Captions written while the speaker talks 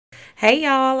Hey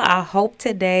y'all, I hope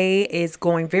today is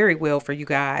going very well for you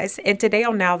guys. And today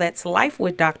on Now That's Life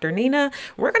with Dr. Nina,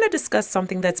 we're going to discuss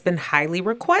something that's been highly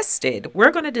requested. We're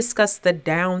going to discuss the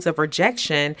downs of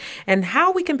rejection and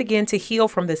how we can begin to heal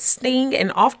from the sting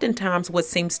and oftentimes what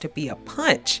seems to be a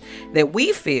punch that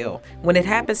we feel when it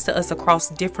happens to us across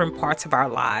different parts of our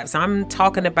lives. I'm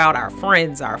talking about our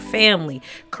friends, our family,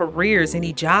 careers,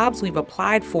 any jobs we've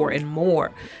applied for, and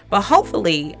more. But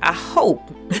hopefully, I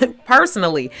hope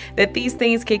personally that these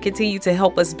things can continue to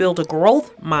help us build a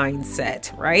growth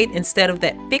mindset, right? Instead of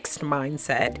that fixed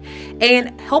mindset,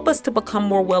 and help us to become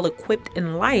more well equipped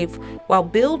in life while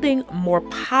building more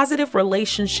positive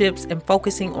relationships and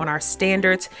focusing on our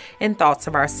standards and thoughts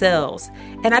of ourselves.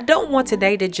 And I don't want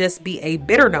today to just be a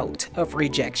bitter note of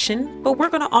rejection, but we're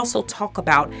going to also talk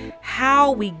about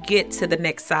how we get to the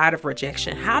next side of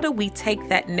rejection. How do we take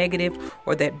that negative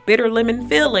or that bitter lemon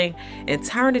feeling and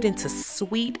turn it into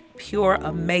sweet, pure,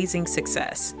 amazing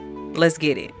success? Let's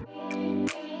get it.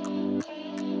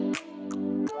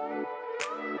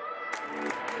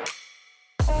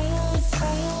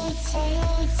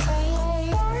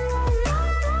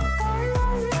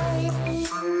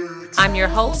 I'm your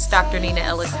host, Dr. Nina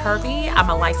Ellis Hervey.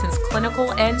 I'm a licensed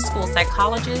clinical and school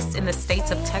psychologist in the states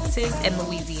of Texas and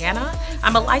Louisiana.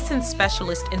 I'm a licensed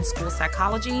specialist in school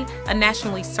psychology, a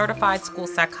nationally certified school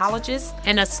psychologist,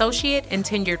 an associate and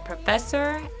tenured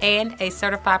professor, and a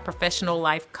certified professional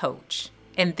life coach.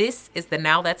 And this is the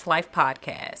Now That's Life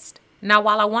podcast. Now,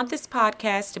 while I want this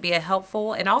podcast to be a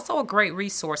helpful and also a great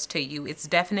resource to you, it's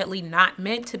definitely not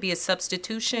meant to be a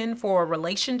substitution for a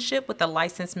relationship with a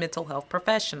licensed mental health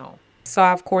professional. So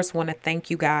I, of course, want to thank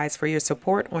you guys for your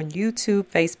support on YouTube,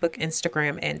 Facebook,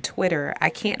 Instagram, and Twitter. I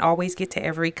can't always get to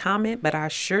every comment, but I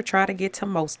sure try to get to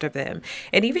most of them.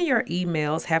 And even your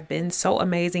emails have been so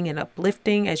amazing and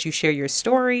uplifting as you share your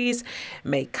stories,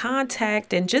 make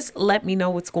contact, and just let me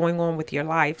know what's going on with your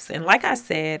lives. And like I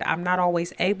said, I'm not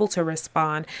always able to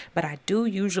respond, but I do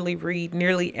usually read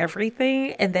nearly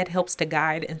everything, and that helps to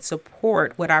guide and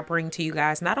support what I bring to you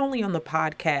guys, not only on the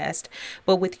podcast,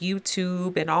 but with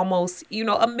YouTube and almost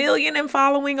 1 million in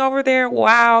following over there.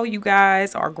 Wow, you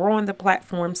guys are growing the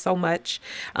platform so much.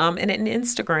 And in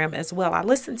Instagram as well. I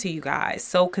listen to you guys.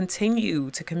 So continue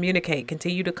to communicate,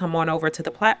 continue to come on over to the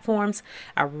platforms.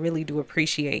 I really do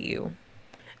appreciate you.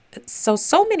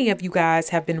 So many of you guys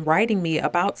have been writing me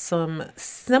about some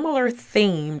similar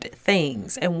themed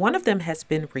things, and one of them has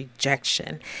been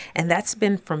rejection, and that's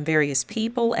been from various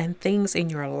people and things in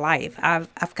your life.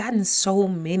 I've gotten so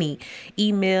many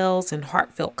emails and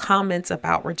heartfelt comments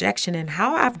about rejection and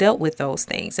how I've dealt with those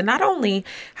things, and not only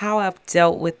how I've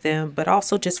dealt with them, but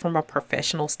also just from a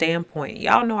professional standpoint.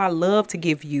 Y'all know I love to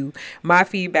give you my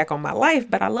feedback on my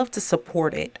life, but I love to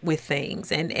support it with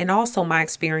things and also my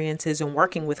experiences in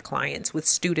working with clients, with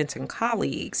students and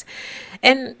colleagues.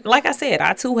 And like I said,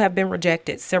 I too have been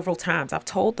rejected several times. I've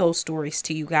told those stories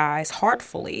to you guys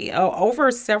heartfully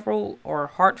over several, or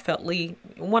heartfeltly,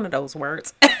 one of those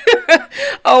words.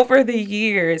 Over the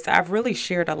years, I've really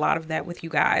shared a lot of that with you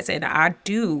guys, and I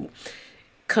do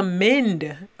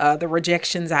commend the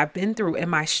rejections I've been through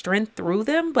and my strength through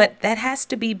them, but that has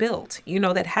to be built.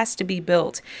 That has to be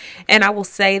built. And I will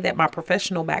say that my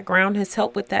professional background has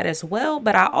helped with that as well.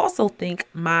 But I also think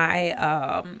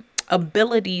my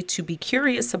ability to be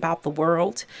curious about the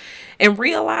world and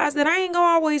realize that I ain't gonna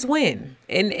always win.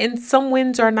 And some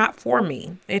wins are not for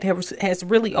me. It has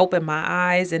really opened my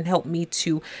eyes and helped me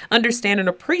to understand and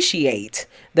appreciate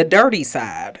the dirty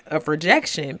side of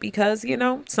rejection, because,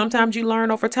 sometimes you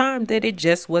learn over time that it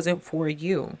just wasn't for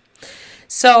you.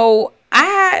 So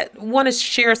I want to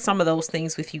share some of those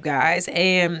things with you guys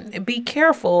and be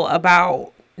careful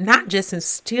about not just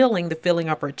instilling the feeling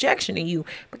of rejection in you,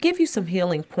 but give you some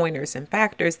healing pointers and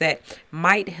factors that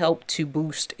might help to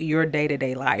boost your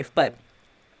day-to-day life. But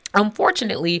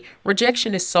unfortunately,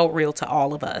 rejection is so real to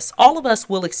all of us. All of us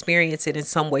will experience it in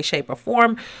some way, shape, or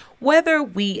form, whether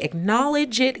we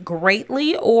acknowledge it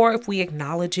greatly or if we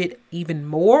acknowledge it even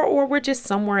more, or we're just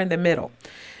somewhere in the middle.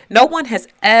 No one has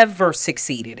ever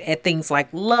succeeded at things like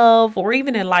love or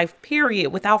even in life,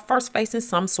 period, without first facing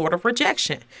some sort of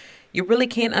rejection. You really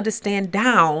can't understand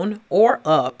down or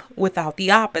up without the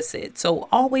opposite. So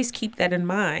always keep that in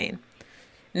mind.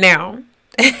 Now,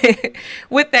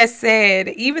 with that said,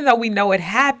 even though we know it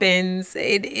happens,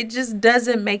 it just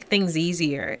doesn't make things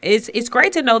easier. It's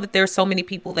great to know that there's so many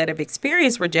people that have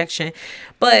experienced rejection,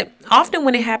 but often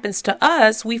when it happens to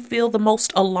us, we feel the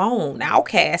most alone,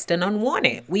 outcast, and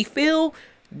unwanted. We feel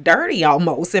dirty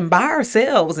almost and by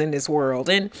ourselves in this world.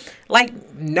 And like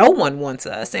no one wants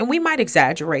us. And we might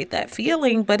exaggerate that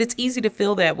feeling, but it's easy to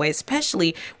feel that way,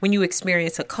 especially when you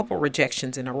experience a couple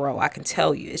rejections in a row. I can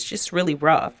tell you, it's just really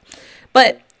rough.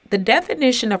 But the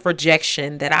definition of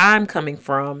rejection that I'm coming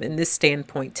from in this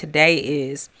standpoint today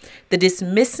is the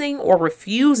dismissing or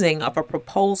refusing of a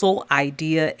proposal,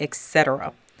 idea,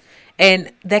 etc.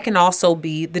 And that can also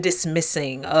be the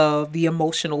dismissing of the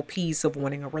emotional piece of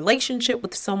wanting a relationship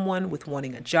with someone, with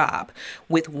wanting a job,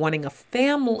 with wanting a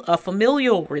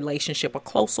familial relationship, a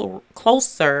closer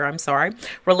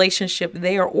relationship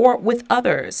there, or with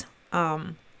others.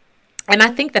 And I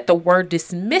think that the word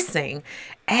dismissing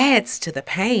adds to the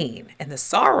pain and the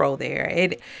sorrow there.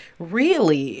 It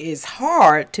really is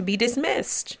hard to be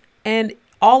dismissed. And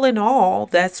all in all,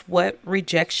 that's what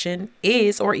rejection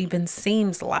is or even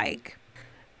seems like.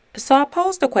 So I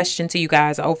posed a question to you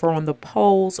guys over on the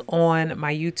polls on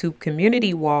my YouTube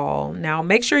community wall. Now,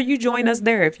 make sure you join us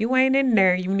there. If you ain't in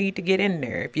there, you need to get in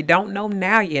there. If you don't know,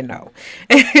 now you know.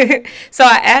 So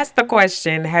I asked the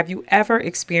question, have you ever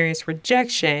experienced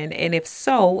rejection? And if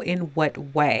so, in what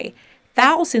way?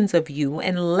 Thousands of you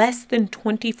in less than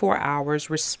 24 hours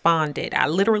responded. I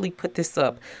literally put this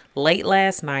up late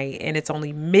last night and it's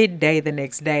only midday the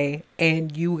next day,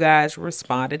 and you guys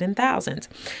responded in thousands.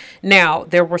 Now,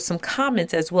 there were some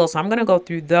comments as well, so I'm going to go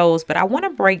through those, but I want to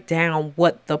break down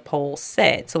what the poll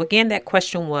said. So again, that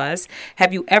question was,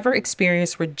 have you ever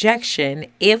experienced rejection?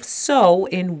 If so,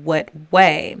 in what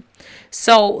way?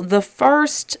 So the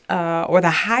first or the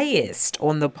highest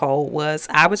on the poll was,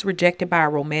 I was rejected by a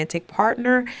romantic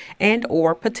partner and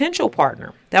or potential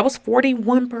partner. That was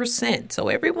 41%. So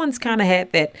everyone's kind of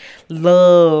had that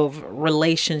love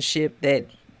relationship that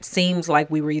seems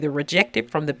like we were either rejected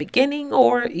from the beginning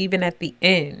or even at the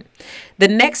end. The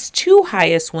next two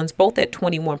highest ones, both at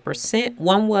 21%.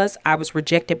 One was, I was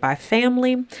rejected by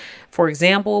family. For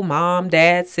example, mom,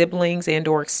 dad, siblings, and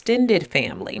or extended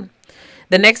family.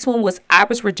 The next one was, I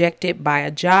was rejected by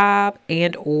a job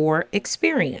and or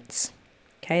experience.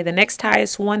 Okay, the next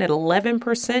highest one at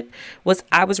 11% was,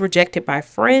 I was rejected by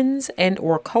friends and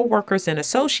or coworkers and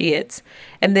associates.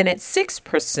 And then at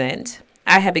 6%,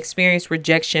 I have experienced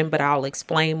rejection, but I'll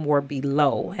explain more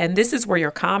below. And this is where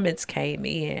your comments came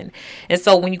in. And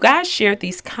so when you guys shared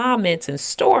these comments and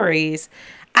stories,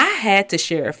 I had to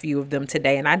share a few of them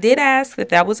today, and I did ask if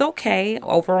that was okay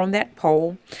over on that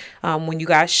poll when you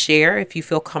guys share, if you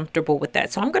feel comfortable with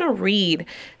that. So I'm going to read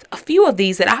a few of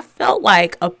these that I felt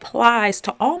like applies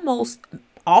to almost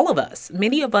all of us.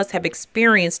 Many of us have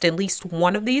experienced at least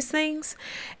one of these things.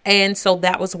 And so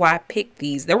that was why I picked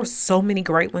these. There were so many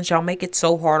great ones. Y'all make it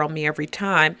so hard on me every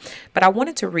time. But I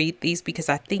wanted to read these because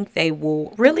I think they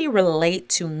will really relate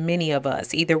to many of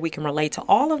us. Either we can relate to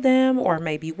all of them or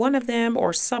maybe one of them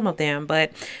or some of them.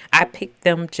 But I picked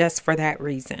them just for that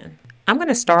reason. I'm going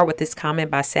to start with this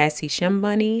comment by Sassy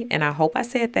Shimbunny, and I hope I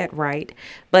said that right.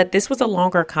 But this was a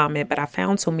longer comment, but I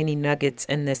found so many nuggets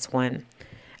in this one.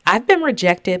 I've been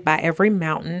rejected by every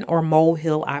mountain or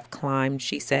molehill I've climbed,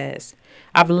 she says.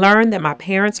 I've learned that my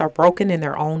parents are broken in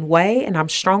their own way, and I'm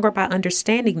stronger by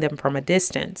understanding them from a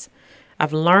distance.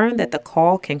 I've learned that the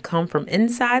call can come from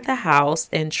inside the house,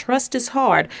 and trust is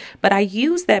hard, but I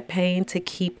use that pain to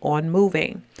keep on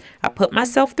moving. I put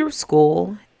myself through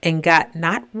school and got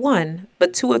not one,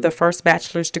 but two of the first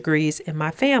bachelor's degrees in my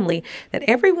family that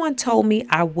everyone told me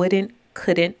I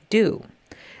couldn't do.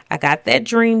 I got that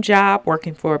dream job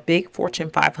working for a big Fortune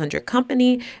 500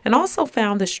 company and also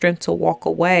found the strength to walk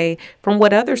away from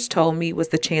what others told me was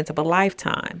the chance of a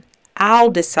lifetime.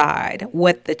 I'll decide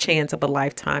what the chance of a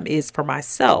lifetime is for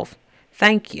myself.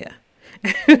 Thank you.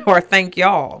 Or thank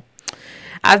y'all.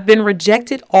 I've been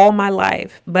rejected all my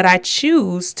life, but I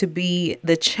choose to be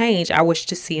the change I wish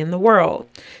to see in the world.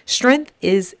 Strength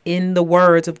is in the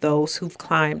words of those who've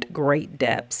climbed great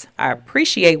depths. I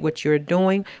appreciate what you're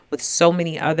doing with so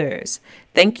many others.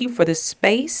 Thank you for the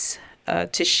space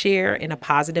to share in a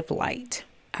positive light.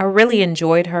 I really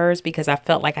enjoyed hers because I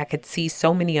felt like I could see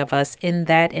so many of us in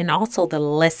that, and also the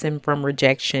lesson from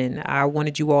rejection. I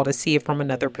wanted you all to see it from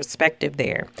another perspective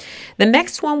there. The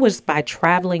next one was by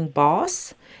Traveling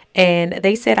Boss. And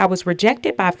they said, I was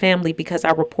rejected by family because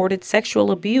I reported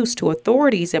sexual abuse to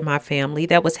authorities in my family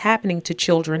that was happening to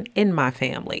children in my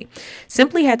family.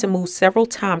 Simply had to move several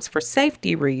times for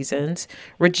safety reasons,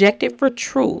 rejected for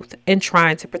truth, and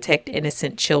trying to protect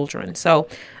innocent children. So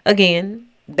again,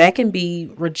 That can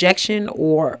be rejection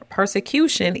or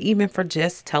persecution, even for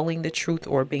just telling the truth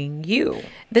or being you.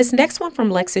 This next one from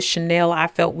Lexis Chanel I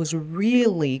felt was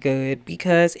really good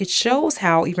because it shows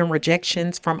how even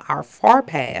rejections from our far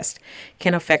past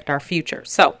can affect our future.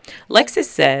 So Lexis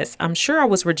says, I'm sure I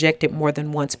was rejected more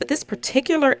than once, but this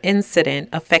particular incident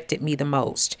affected me the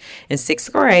most. In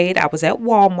sixth grade, I was at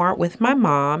Walmart with my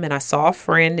mom and I saw a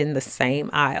friend in the same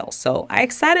aisle. So I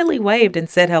excitedly waved and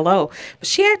said hello, but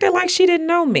she acted like she didn't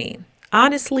know me.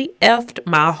 Honestly effed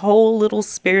my whole little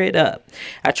spirit up.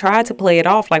 I tried to play it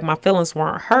off like my feelings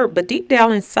weren't hurt, but deep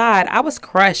down inside, I was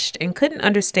crushed and couldn't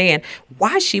understand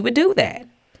why she would do that.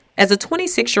 As a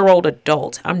 26-year-old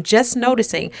adult, I'm just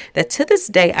noticing that to this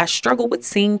day, I struggle with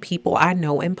seeing people I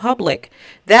know in public.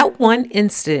 That one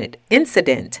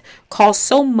incident caused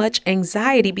so much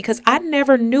anxiety because I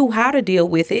never knew how to deal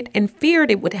with it and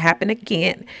feared it would happen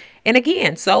again and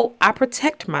again. So I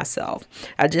protect myself.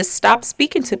 I just stopped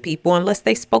speaking to people unless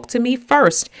they spoke to me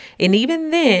first. And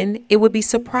even then, it would be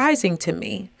surprising to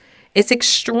me. It's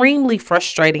extremely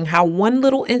frustrating how one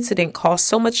little incident caused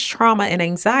so much trauma and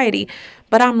anxiety,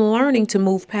 but I'm learning to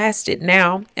move past it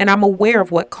now, and I'm aware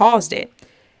of what caused it.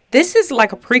 This is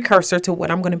like a precursor to what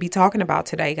I'm going to be talking about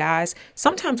today, guys.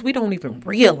 Sometimes we don't even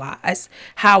realize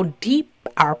how deep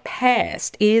our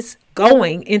past is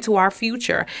going into our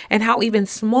future and how even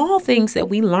small things that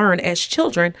we learn as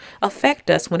children affect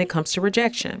us when it comes to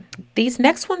rejection. These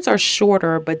next ones are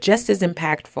shorter, but just as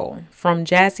impactful. From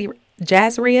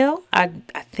Jazriel, I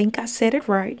think I said it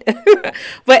right.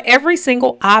 But every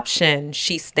single option,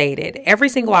 she stated, every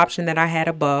single option that I had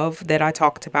above that I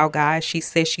talked about, guys, she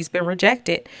says she's been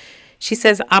rejected. She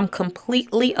says, I'm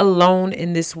completely alone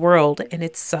in this world and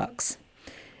it sucks.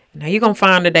 Now you're going to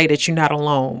find today that you're not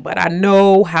alone, but I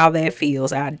know how that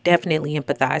feels. I definitely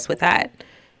empathize with that.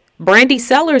 Brandy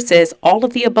Sellers says all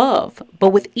of the above,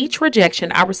 but with each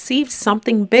rejection, I received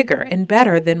something bigger and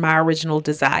better than my original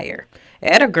desire.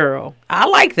 Atta girl. I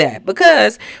like that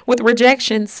because with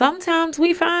rejection, sometimes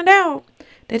we find out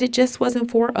that it just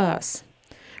wasn't for us.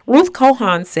 Ruth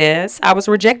Cohan says, I was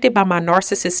rejected by my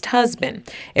narcissist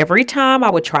husband. Every time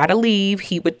I would try to leave,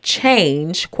 he would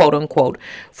change, quote unquote,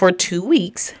 for 2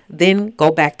 weeks, then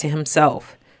go back to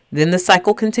himself. Then the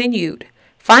cycle continued.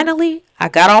 Finally, I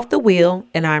got off the wheel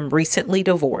and I'm recently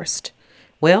divorced.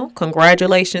 Well,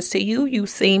 congratulations to you. You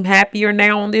seem happier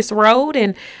now on this road.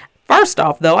 And first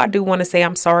off, though, I do want to say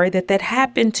I'm sorry that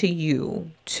happened to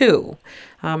you, too.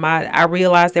 I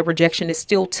realize that rejection is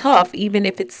still tough, even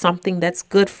if it's something that's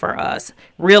good for us.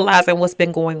 Realizing what's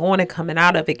been going on and coming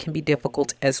out of it can be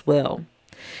difficult as well.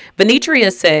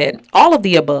 Benitria said all of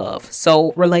the above.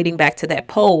 So relating back to that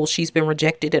poll, she's been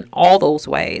rejected in all those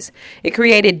ways. It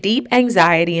created deep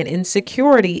anxiety and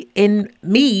insecurity in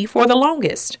me for the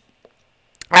longest.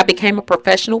 I became a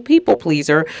professional people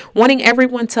pleaser, wanting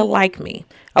everyone to like me.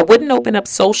 I wouldn't open up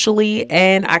socially,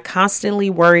 and I constantly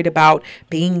worried about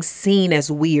being seen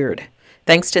as weird.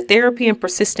 Thanks to therapy and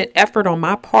persistent effort on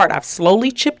my part, I've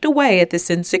slowly chipped away at this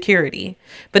insecurity.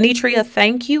 Benitria,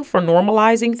 thank you for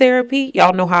normalizing therapy.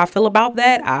 Y'all know how I feel about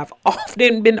that. I've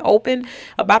often been open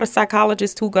about a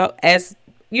psychologist who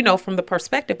from the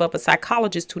perspective of a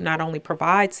psychologist who not only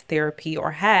provides therapy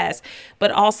or has,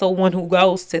 but also one who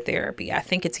goes to therapy. I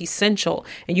think it's essential.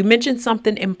 And you mentioned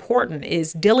something important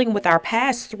is dealing with our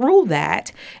past through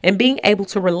that and being able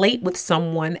to relate with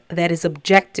someone that is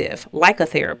objective, like a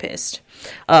therapist.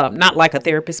 Not like a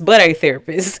therapist, but a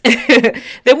therapist.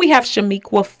 Then we have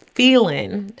Shamiqua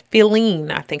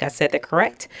Feeling, I think I said that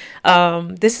correct.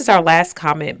 This is our last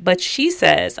comment, but she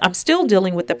says, I'm still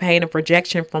dealing with the pain of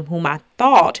rejection from whom I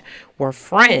thought were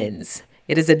friends.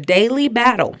 It is a daily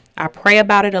battle. I pray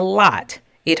about it a lot.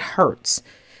 It hurts.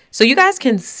 So you guys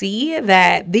can see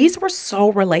that these were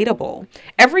so relatable.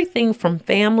 Everything from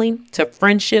family to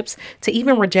friendships to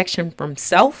even rejection from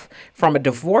self, from a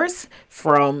divorce,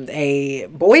 from a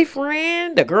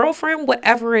boyfriend, a girlfriend,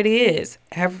 whatever it is.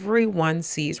 Everyone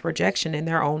sees rejection in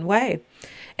their own way.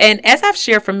 And as I've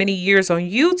shared for many years on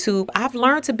YouTube, I've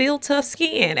learned to build tough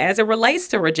skin as it relates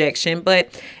to rejection,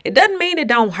 but it doesn't mean it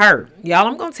don't hurt. Y'all,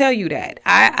 I'm going to tell you that.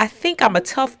 I think I'm a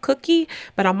tough cookie,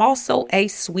 but I'm also a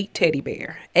sweet teddy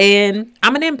bear. And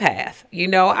I'm an empath.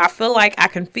 I feel like I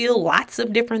can feel lots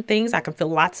of different things. I can feel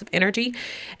lots of energy.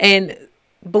 And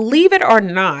believe it or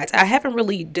not, I haven't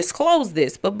really disclosed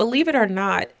this, but believe it or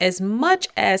not, as much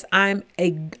as I'm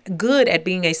good at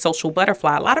being a social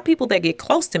butterfly, a lot of people that get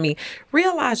close to me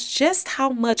realize just how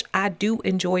much I do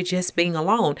enjoy just being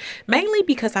alone, mainly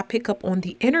because I pick up on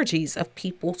the energies of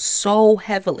people so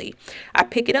heavily. I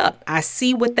pick it up. I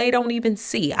see what they don't even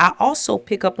see. I also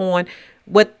pick up on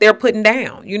what they're putting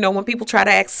down. When people try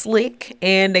to act slick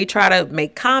and they try to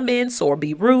make comments or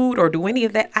be rude or do any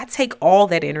of that, I take all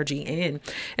that energy in.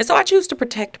 And so I choose to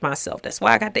protect myself. That's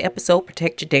why I got the episode,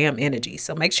 Protect Your Damn Energy.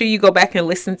 So make sure you go back and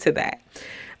listen to that.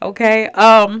 Okay.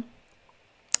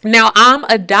 Now I'm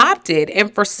adopted,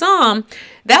 and for some,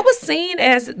 that was seen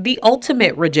as the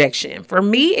ultimate rejection. For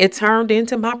me, it turned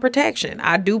into my protection.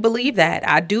 I do believe that.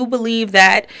 I do believe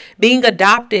that being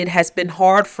adopted has been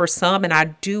hard for some, and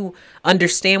I do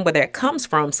understand where that comes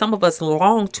from. Some of us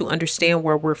long to understand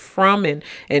where we're from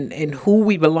and who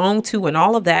we belong to and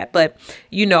all of that. But,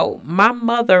 my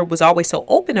mother was always so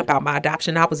open about my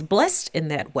adoption. I was blessed in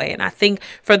that way. And I think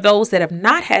for those that have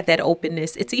not had that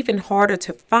openness, it's even harder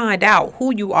to find out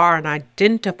who you are and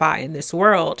identify in this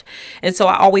world. And so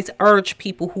I always urge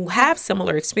people who have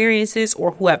similar experiences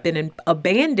or who have been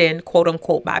abandoned, quote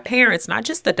unquote, by parents, not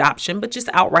just adoption, but just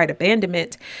outright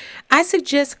abandonment. I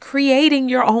suggest creating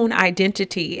your own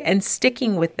identity and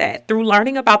sticking with that through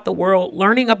learning about the world,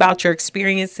 learning about your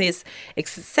experiences,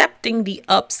 accepting the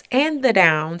ups and the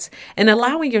downs, and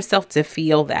allowing yourself to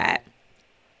feel that.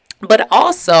 But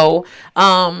also,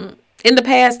 in the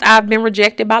past, I've been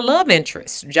rejected by love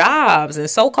interests, jobs, and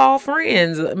so-called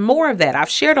friends. More of that. I've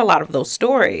shared a lot of those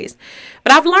stories.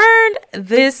 But I've learned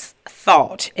this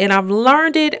thought, and I've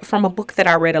learned it from a book that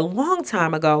I read a long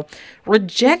time ago.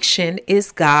 Rejection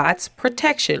is God's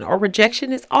protection, or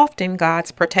rejection is often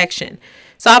God's protection.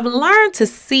 So I've learned to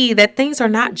see that things are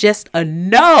not just a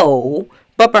no,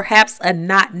 but perhaps a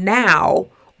not now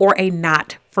or a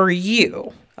not for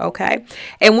you. Okay.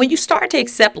 And when you start to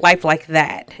accept life like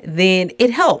that, then it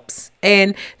helps.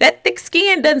 And that thick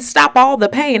skin doesn't stop all the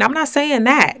pain. I'm not saying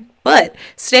that. But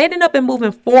standing up and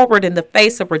moving forward in the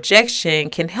face of rejection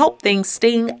can help things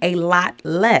sting a lot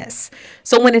less.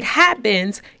 So when it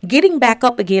happens, getting back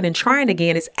up again and trying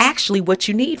again is actually what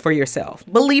you need for yourself.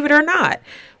 Believe it or not.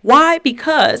 Why?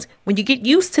 Because when you get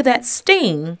used to that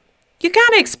sting, you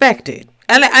kind of expect it.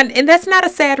 And that's not a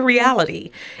sad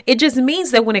reality. It just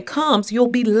means that when it comes, you'll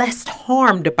be less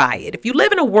harmed by it. If you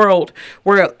live in a world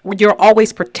where you're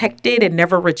always protected and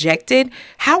never rejected,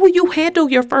 how will you handle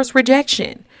your first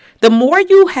rejection? The more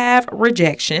you have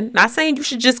rejection, not saying you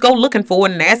should just go looking for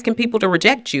it and asking people to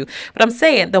reject you, but I'm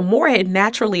saying the more it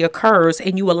naturally occurs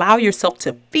and you allow yourself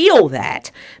to feel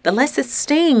that, the less it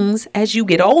stings as you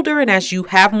get older and as you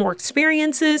have more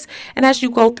experiences and as you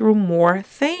go through more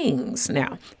things.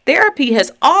 Now, therapy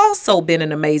has also been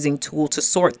an amazing tool to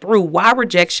sort through why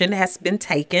rejection has been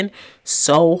taken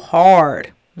so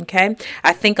hard. Okay,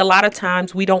 I think a lot of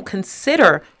times we don't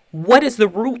consider what is the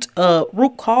root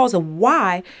cause of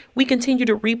why we continue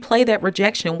to replay that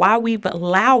rejection, why we've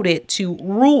allowed it to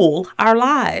rule our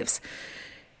lives.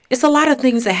 It's a lot of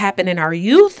things that happen in our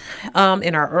youth,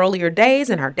 in our earlier days,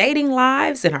 in our dating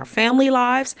lives, in our family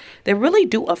lives, that really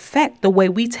do affect the way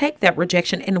we take that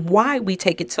rejection and why we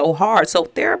take it so hard. So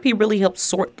therapy really helps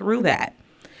sort through that.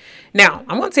 Now,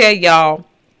 I'm going to tell y'all,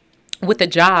 with the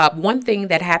job, one thing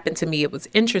that happened to me, it was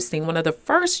interesting. One of the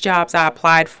first jobs I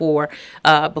applied for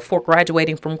before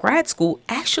graduating from grad school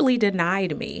actually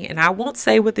denied me. And I won't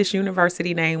say what this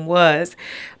university name was,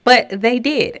 but they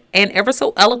did. And ever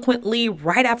so eloquently,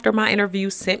 right after my interview,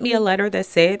 sent me a letter that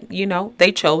said,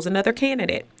 they chose another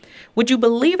candidate. Would you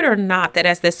believe it or not that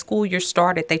as the school year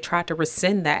started, they tried to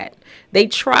rescind that? They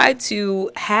tried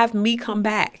to have me come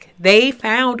back. They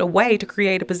found a way to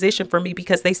create a position for me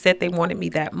because they said they wanted me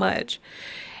that much.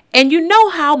 And you know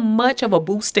how much of a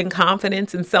boost in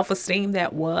confidence and self-esteem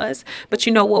that was? But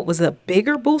you know what was a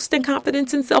bigger boost in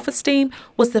confidence and self-esteem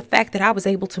was the fact that I was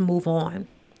able to move on.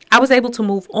 I was able to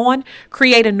move on,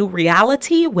 create a new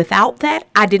reality. Without that,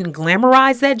 I didn't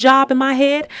glamorize that job in my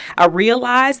head. I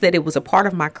realized that it was a part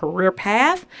of my career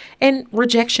path and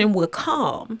rejection would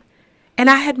come. And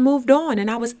I had moved on and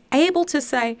I was able to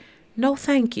say, no,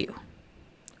 thank you,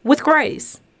 with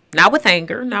grace, not with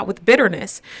anger, not with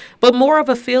bitterness, but more of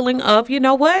a feeling of, you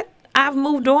know what? I've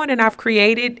moved on and I've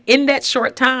created in that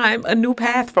short time a new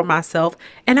path for myself.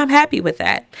 And I'm happy with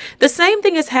that. The same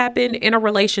thing has happened in a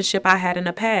relationship I had in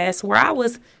the past where I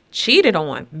was cheated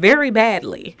on very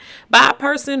badly by a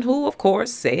person who, of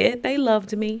course, said they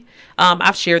loved me.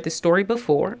 I've shared this story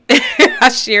before. I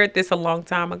shared this a long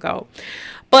time ago.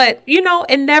 But,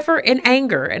 and never in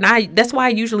anger. And that's why I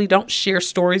usually don't share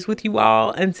stories with you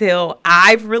all until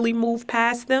I've really moved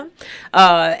past them.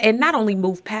 And not only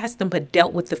moved past them, but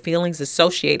dealt with the feelings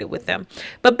associated with them.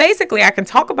 But basically, I can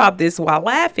talk about this while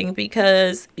laughing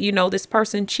because, this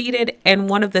person cheated. And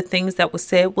one of the things that was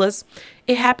said was,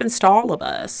 it happens to all of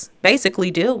us.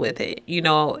 Basically, deal with it.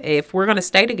 If we're going to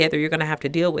stay together, you're going to have to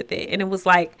deal with it. And it was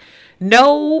like,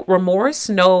 no remorse,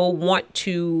 no want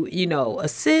to,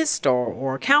 assist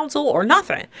or counsel or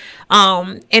nothing.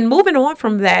 And moving on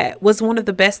from that was one of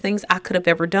the best things I could have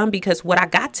ever done, because what I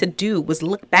got to do was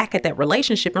look back at that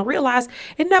relationship and realize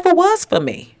it never was for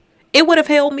me. It would have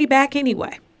held me back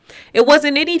anyway. It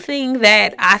wasn't anything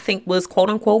that I think was quote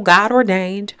unquote God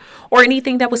ordained or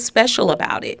anything that was special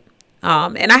about it.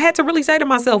 And I had to really say to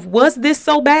myself, was this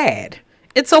so bad?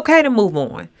 It's okay to move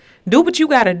on. Do what you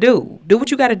got to do. Do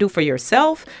what you got to do for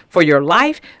yourself, for your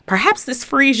life. Perhaps this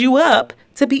frees you up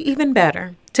to be even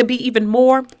better, to be even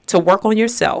more, to work on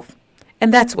yourself.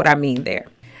 And that's what I mean there.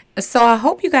 So I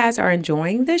hope you guys are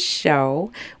enjoying this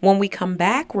show. When we come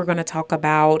back, we're going to talk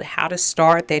about how to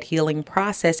start that healing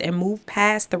process and move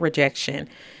past the rejection.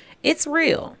 It's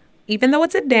real. Even though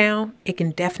it's a down, it can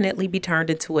definitely be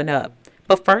turned into an up.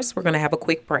 But first, we're going to have a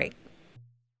quick break.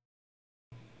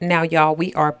 Now, y'all,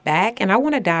 we are back, and I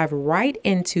want to dive right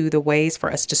into the ways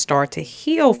for us to start to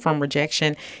heal from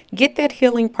rejection, get that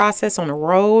healing process on the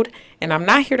road. And I'm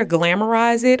not here to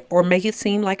glamorize it or make it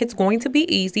seem like it's going to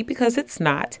be easy, because it's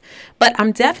not. But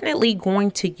I'm definitely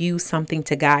going to use something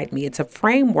to guide me. It's a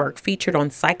framework featured on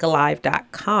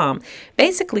psychalive.com,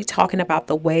 basically talking about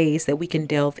the ways that we can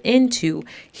delve into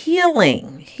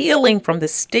healing from the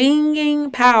stinging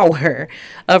power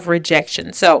of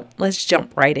rejection. So let's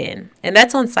jump right in. And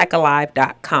that's on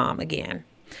psychalive.com again.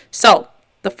 So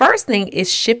the first thing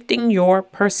is shifting your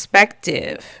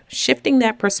perspective, shifting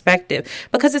that perspective,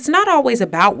 because it's not always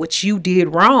about what you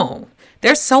did wrong.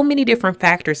 There's so many different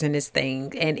factors in this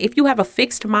thing. And if you have a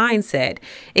fixed mindset,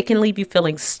 it can leave you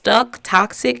feeling stuck,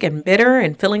 toxic, and bitter,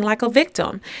 and feeling like a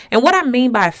victim. And what I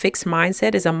mean by a fixed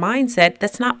mindset is a mindset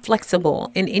that's not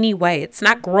flexible in any way. It's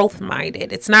not growth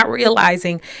minded. It's not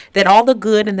realizing that all the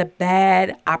good and the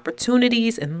bad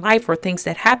opportunities in life or things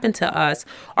that happen to us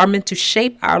are meant to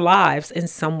shape our lives in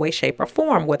some way, shape, or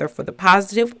form, whether for the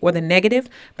positive or the negative,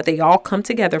 but they all come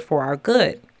together for our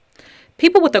good.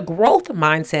 People with a growth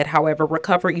mindset, however,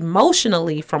 recover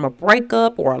emotionally from a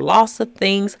breakup or a loss of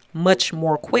things much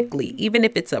more quickly, even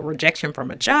if it's a rejection from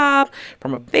a job,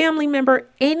 from a family member,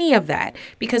 any of that,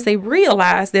 because they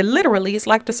realize that literally it's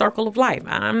like the circle of life.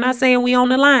 I'm not saying we own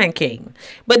the Lion King,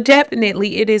 but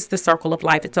definitely it is the circle of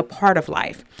life. It's a part of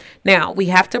life. Now, we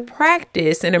have to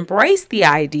practice and embrace the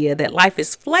idea that life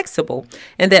is flexible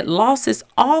and that losses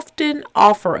often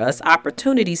offer us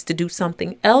opportunities to do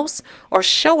something else or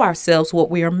show ourselves what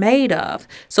we are made of.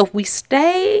 So if we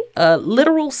stay a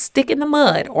literal stick in the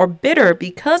mud or bitter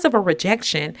because of a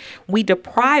rejection, we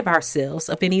deprive ourselves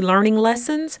of any learning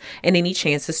lessons and any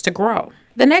chances to grow.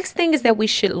 The next thing is that we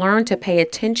should learn to pay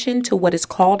attention to what is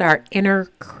called our inner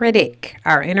critic.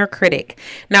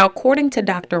 Now, according to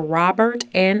Dr. Robert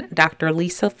and Dr.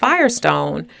 Lisa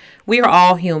Firestone, we are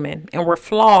all human and we're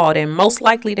flawed and most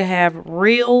likely to have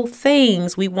real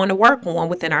things we want to work on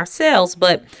within ourselves.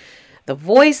 But the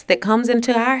voice that comes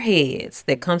into our heads,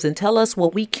 that comes and tell us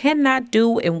what we cannot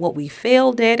do and what we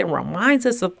failed at and reminds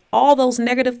us of all those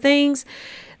negative things,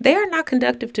 they are not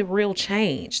conducive to real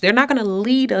change. They're not going to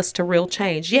lead us to real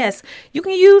change. Yes, you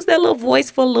can use that little voice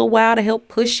for a little while to help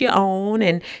push you on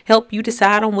and help you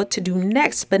decide on what to do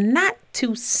next, but not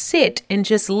to sit and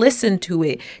just listen to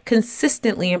it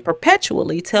consistently and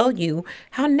perpetually tell you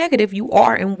how negative you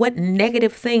are and what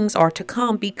negative things are to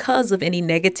come because of any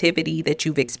negativity that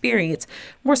you've experienced,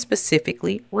 more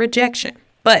specifically, rejection.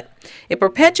 But it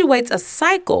perpetuates a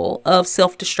cycle of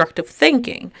self-destructive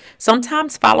thinking,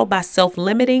 sometimes followed by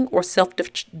self-limiting or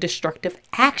self-destructive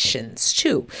actions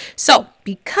too. So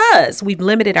because we've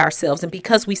limited ourselves and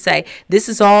because we say, this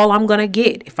is all I'm going to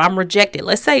get if I'm rejected.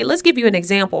 Let's give you an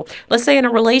example. Let's say in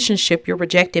a relationship, you're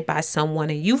rejected by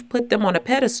someone and you've put them on a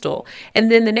pedestal.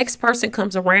 And then the next person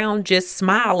comes around just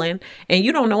smiling and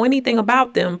you don't know anything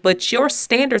about them, but your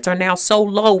standards are now so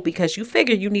low because you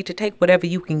figure you need to take whatever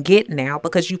you can get now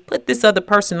because you put this other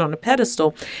person on a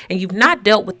pedestal and you've not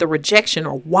dealt with the rejection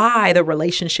or why the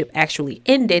relationship actually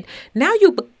ended. Now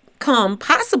you become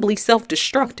possibly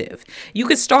self-destructive. You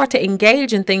could start to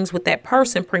engage in things with that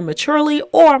person prematurely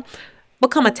or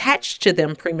become attached to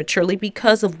them prematurely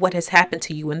because of what has happened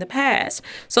to you in the past.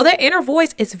 So that inner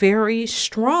voice is very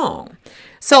strong.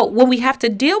 So when we have to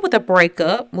deal with a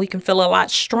breakup, we can feel a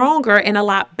lot stronger and a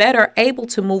lot better able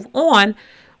to move on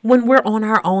when we're on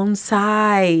our own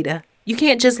side. You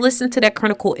can't just listen to that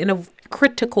critical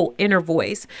inner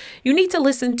voice. You need to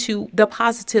listen to the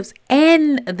positives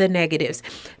and the negatives.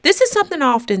 This is something I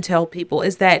often tell people,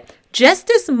 is that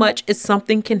just as much as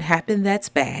something can happen that's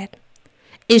bad,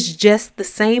 it's just the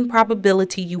same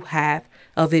probability you have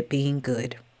of it being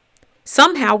good.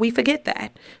 Somehow we forget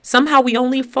that. Somehow we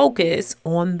only focus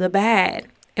on the bad.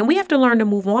 And we have to learn to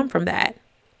move on from that.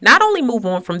 Not only move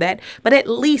on from that, but at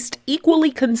least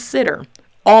equally consider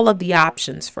all of the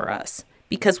options for us,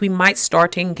 because we might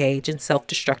start to engage in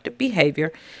self-destructive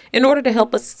behavior in order to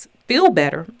help us feel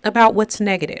better about what's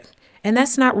negative. And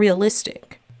that's not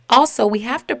realistic. Also, we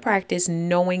have to practice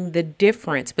knowing the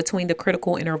difference between the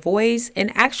critical inner voice and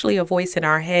actually a voice in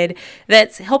our head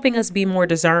that's helping us be more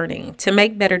discerning, to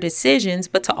make better decisions,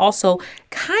 but to also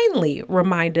kindly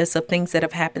remind us of things that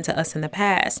have happened to us in the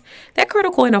past. That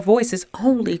critical inner voice is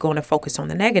only going to focus on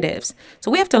the negatives.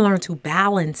 So we have to learn to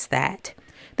balance that.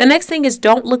 The next thing is,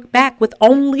 don't look back with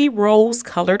only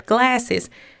rose-colored glasses.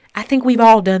 I think we've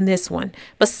all done this one.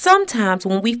 But sometimes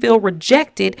when we feel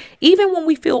rejected, even when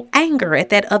we feel anger at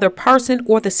that other person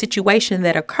or the situation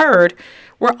that occurred,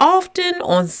 we're often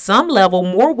on some level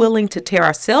more willing to tear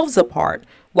ourselves apart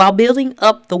while building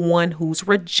up the one who's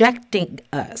rejecting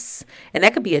us. And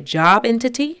that could be a job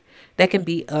entity, that can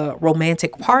be a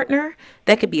romantic partner,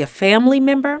 that could be a family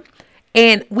member.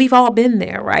 And we've all been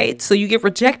there, right? So you get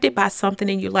rejected by something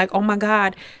and you're like, oh my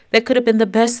God, that could have been the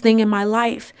best thing in my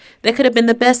life. That could have been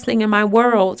the best thing in my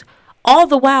world. All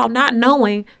the while not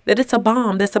knowing that it's a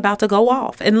bomb that's about to go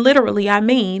off. And literally, I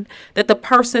mean that the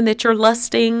person that you're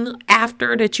lusting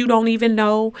after, that you don't even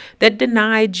know, that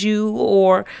denied you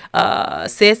or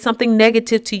said something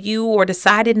negative to you or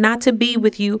decided not to be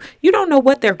with you, you don't know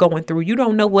what they're going through. You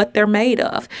don't know what they're made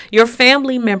of. Your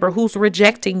family member who's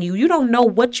rejecting you, you don't know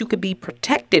what you could be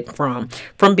protected from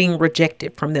being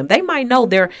rejected from them. They might know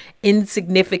they're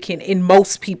insignificant in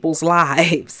most people's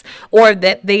lives, or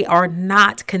that they are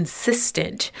not consistent,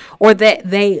 or that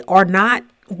they are not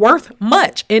worth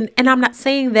much. And I'm not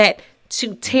saying that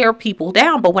to tear people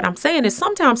down, but what I'm saying is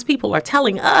sometimes people are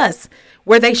telling us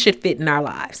where they should fit in our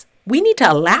lives. We need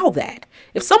to allow that.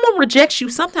 If someone rejects you,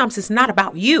 sometimes it's not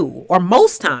about you, or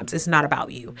most times it's not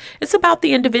about you. It's about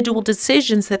the individual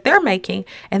decisions that they're making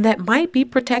and that might be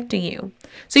protecting you.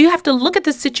 So you have to look at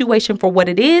the situation for what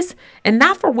it is and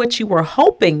not for what you were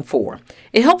hoping for.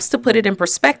 It helps to put it in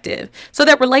perspective. So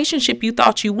that relationship you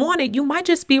thought you wanted, you might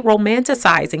just be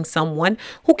romanticizing someone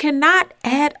who cannot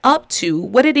add up to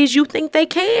what it is you think they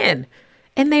can.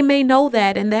 And they may know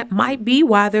that, and that might be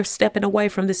why they're stepping away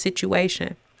from the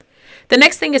situation. The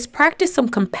next thing is practice some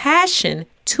compassion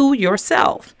to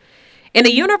yourself. In a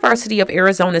University of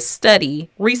Arizona study,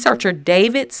 researcher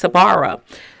David Sabara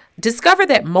discovered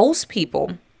that most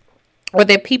people, or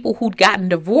that people who'd gotten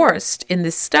divorced in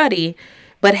this study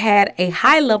but had a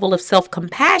high level of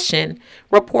self-compassion,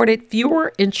 reported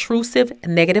fewer intrusive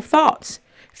negative thoughts,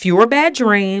 fewer bad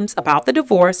dreams about the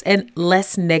divorce, and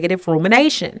less negative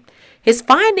rumination. His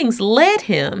findings led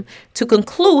him to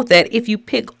conclude that if you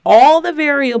pick all the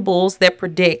variables that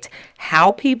predict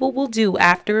how people will do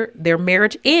after their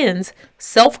marriage ends,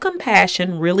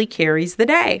 self-compassion really carries the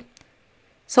day.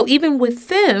 So even with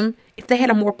them, if they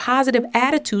had a more positive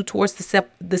attitude towards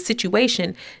the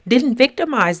situation, didn't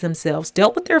victimize themselves,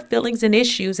 dealt with their feelings and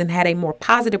issues, and had a more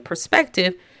positive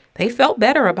perspective, they felt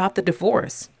better about the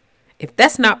divorce. If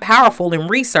that's not powerful in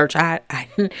research, I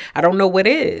don't know what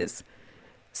is.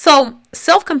 So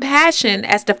self-compassion,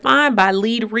 as defined by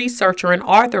lead researcher and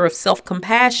author of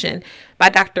Self-Compassion by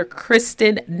Dr.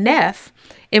 Kristen Neff,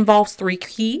 involves 3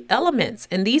 key elements.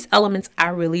 And these elements I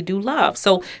really do love.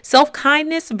 So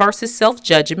self-kindness versus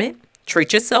self-judgment.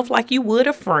 Treat yourself like you would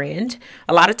a friend.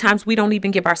 A lot of times we don't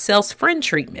even give ourselves friend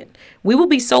treatment. We will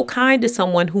be so kind to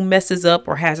someone who messes up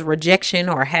or has rejection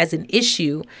or has an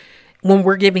issue when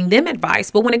we're giving them advice.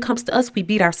 But when it comes to us, we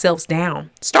beat ourselves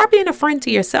down. Start being a friend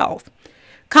to yourself.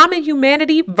 Common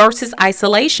humanity versus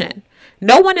isolation.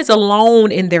 No one is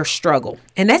alone in their struggle.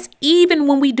 And that's even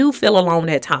when we do feel alone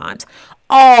at times.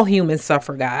 All humans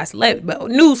suffer, guys.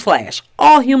 Newsflash,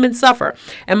 all humans suffer.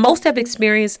 And most have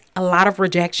experienced a lot of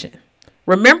rejection.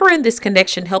 Remembering this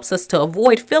connection helps us to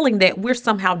avoid feeling that we're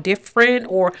somehow different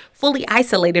or fully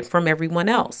isolated from everyone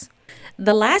else.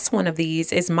 The last one of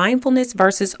these is mindfulness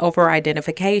versus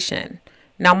over-identification.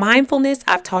 Now, mindfulness,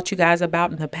 I've taught you guys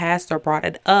about in the past or brought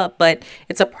it up, but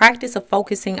it's a practice of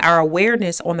focusing our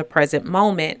awareness on the present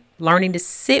moment, learning to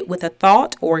sit with a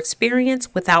thought or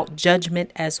experience without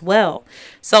judgment as well.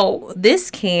 So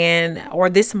this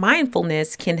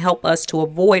mindfulness can help us to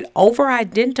avoid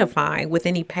over-identifying with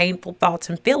any painful thoughts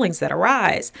and feelings that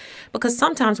arise. Because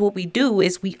sometimes what we do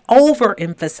is we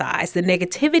overemphasize the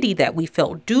negativity that we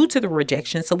felt due to the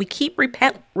rejection. So we keep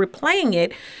replaying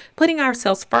it, putting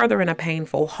ourselves further in a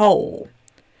painful hole.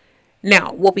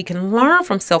 Now, what we can learn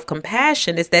from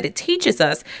self-compassion is that it teaches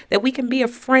us that we can be a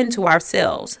friend to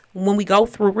ourselves when we go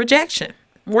through rejection.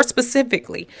 More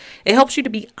specifically, it helps you to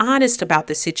be honest about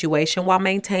the situation while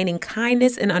maintaining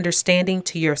kindness and understanding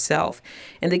to yourself.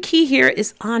 And the key here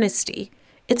is honesty.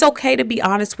 It's okay to be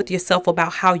honest with yourself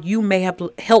about how you may have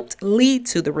helped lead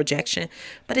to the rejection,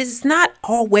 but it's not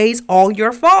always all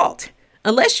your fault.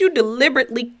 Unless you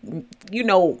deliberately,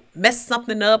 messed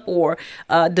something up or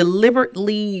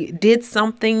deliberately did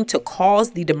something to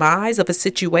cause the demise of a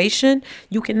situation,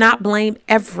 you cannot blame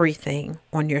everything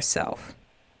on yourself.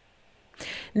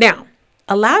 Now,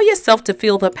 allow yourself to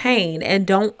feel the pain and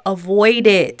don't avoid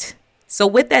it. So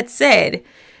with that said,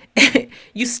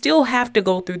 you still have to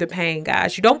go through the pain,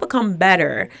 guys. You don't become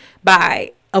better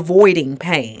by avoiding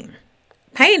pain.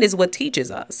 Pain is what teaches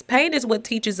us. Pain is what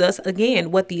teaches us,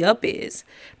 again, what the up is.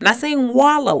 I'm not saying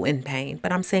wallow in pain,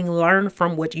 but I'm saying learn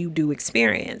from what you do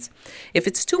experience. If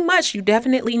it's too much, you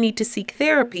definitely need to seek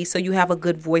therapy so you have a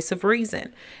good voice of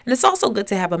reason. And it's also good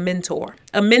to have a mentor.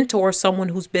 A mentor, someone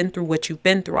who's been through what you've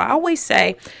been through. I always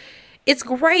say it's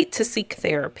great to seek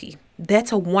therapy.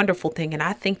 That's a wonderful thing. And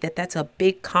I think that that's a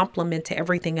big compliment to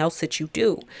everything else that you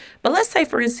do. But let's say,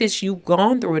 for instance, you've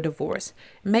gone through a divorce.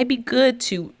 It may be good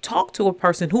to talk to a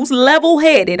person who's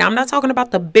level-headed. I'm not talking about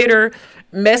the bitter,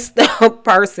 messed up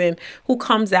person who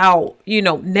comes out,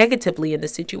 negatively in the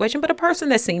situation, but a person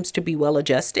that seems to be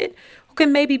well-adjusted, who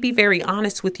can maybe be very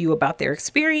honest with you about their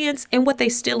experience and what they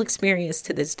still experience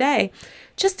to this day,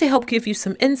 just to help give you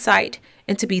some insight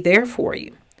and to be there for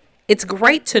you. It's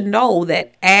great to know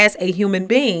that as a human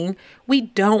being, we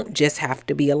don't just have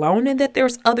to be alone and that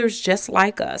there's others just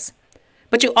like us.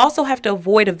 But you also have to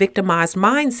avoid a victimized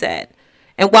mindset.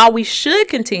 And while we should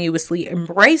continuously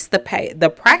embrace the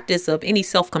practice of any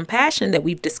self-compassion that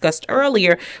we've discussed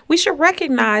earlier, we should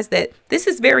recognize that this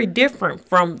is very different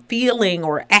from feeling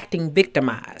or acting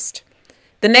victimized.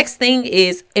 The next thing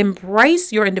is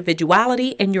embrace your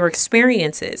individuality and your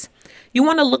experiences. You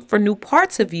want to look for new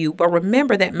parts of you, but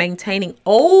remember that maintaining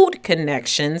old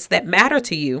connections that matter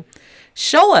to you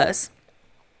show us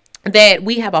that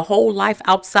we have a whole life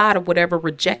outside of whatever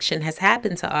rejection has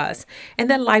happened to us, and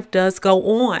that life does go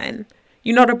on.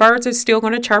 The birds are still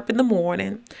going to chirp in the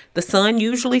morning. The sun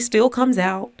usually still comes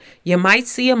out. You might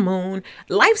see a moon.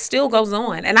 Life still goes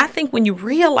on. And I think when you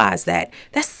realize that,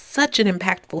 that's such an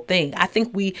impactful thing. I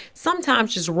think we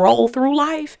sometimes just roll through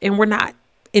life and we're not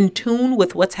in tune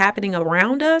with what's happening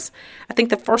around us. I think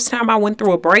the first time I went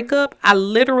through a breakup, I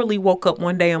literally woke up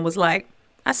one day and was like,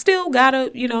 I still gotta,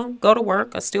 go to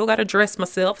work. I still gotta dress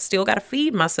myself, still gotta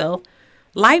feed myself.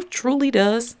 Life truly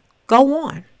does go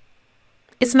on.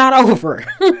 It's not over.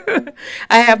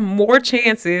 I have more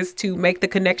chances to make the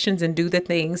connections and do the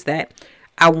things that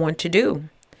I want to do.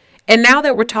 And now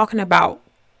that we're talking about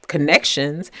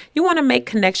connections, you want to make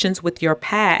connections with your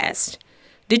past.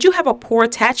 Did you have a poor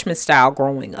attachment style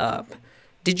growing up?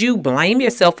 Did you blame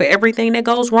yourself for everything that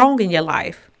goes wrong in your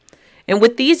life? And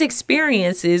with these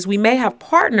experiences, we may have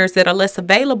partners that are less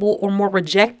available or more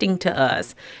rejecting to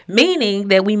us, meaning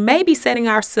that we may be setting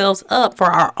ourselves up for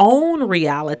our own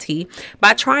reality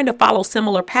by trying to follow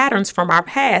similar patterns from our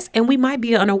past, and we might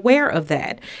be unaware of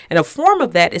that. And a form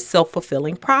of that is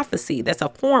self-fulfilling prophecy. That's a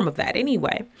form of that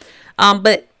anyway.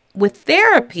 But with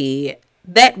therapy,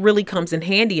 that really comes in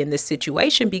handy in this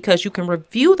situation because you can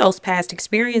review those past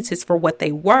experiences for what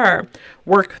they were,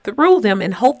 work through them,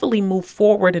 and hopefully move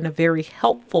forward in a very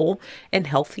helpful and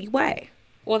healthy way.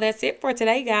 Well, that's it for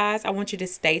today, guys. I want you to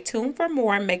stay tuned for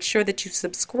more and make sure that you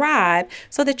subscribe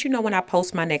so that you know when I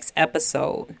post my next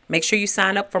episode. Make sure you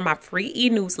sign up for my free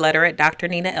e-newsletter at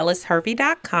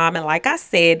drninaellishervey.com. And like I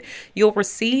said, you'll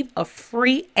receive a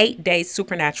free 8-day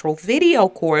supernatural video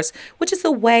course, which is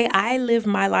the way I live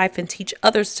my life and teach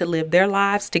others to live their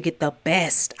lives to get the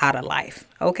best out of life.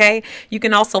 Okay. You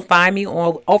can also find me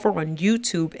over on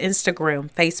YouTube,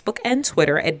 Instagram, Facebook, and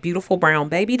Twitter at Beautiful Brown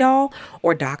Baby Doll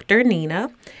or Dr.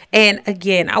 Nina. And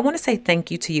again, I want to say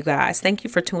thank you to you guys. Thank you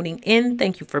for tuning in.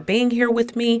 Thank you for being here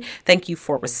with me. Thank you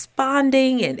for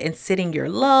responding and sending your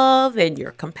love and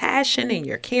your compassion and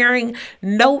your caring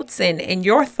notes and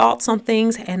your thoughts on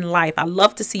things in life. I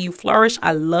love to see you flourish.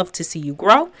 I love to see you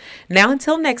grow. Now,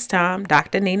 until next time,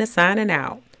 Dr. Nina signing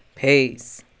out.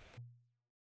 Peace.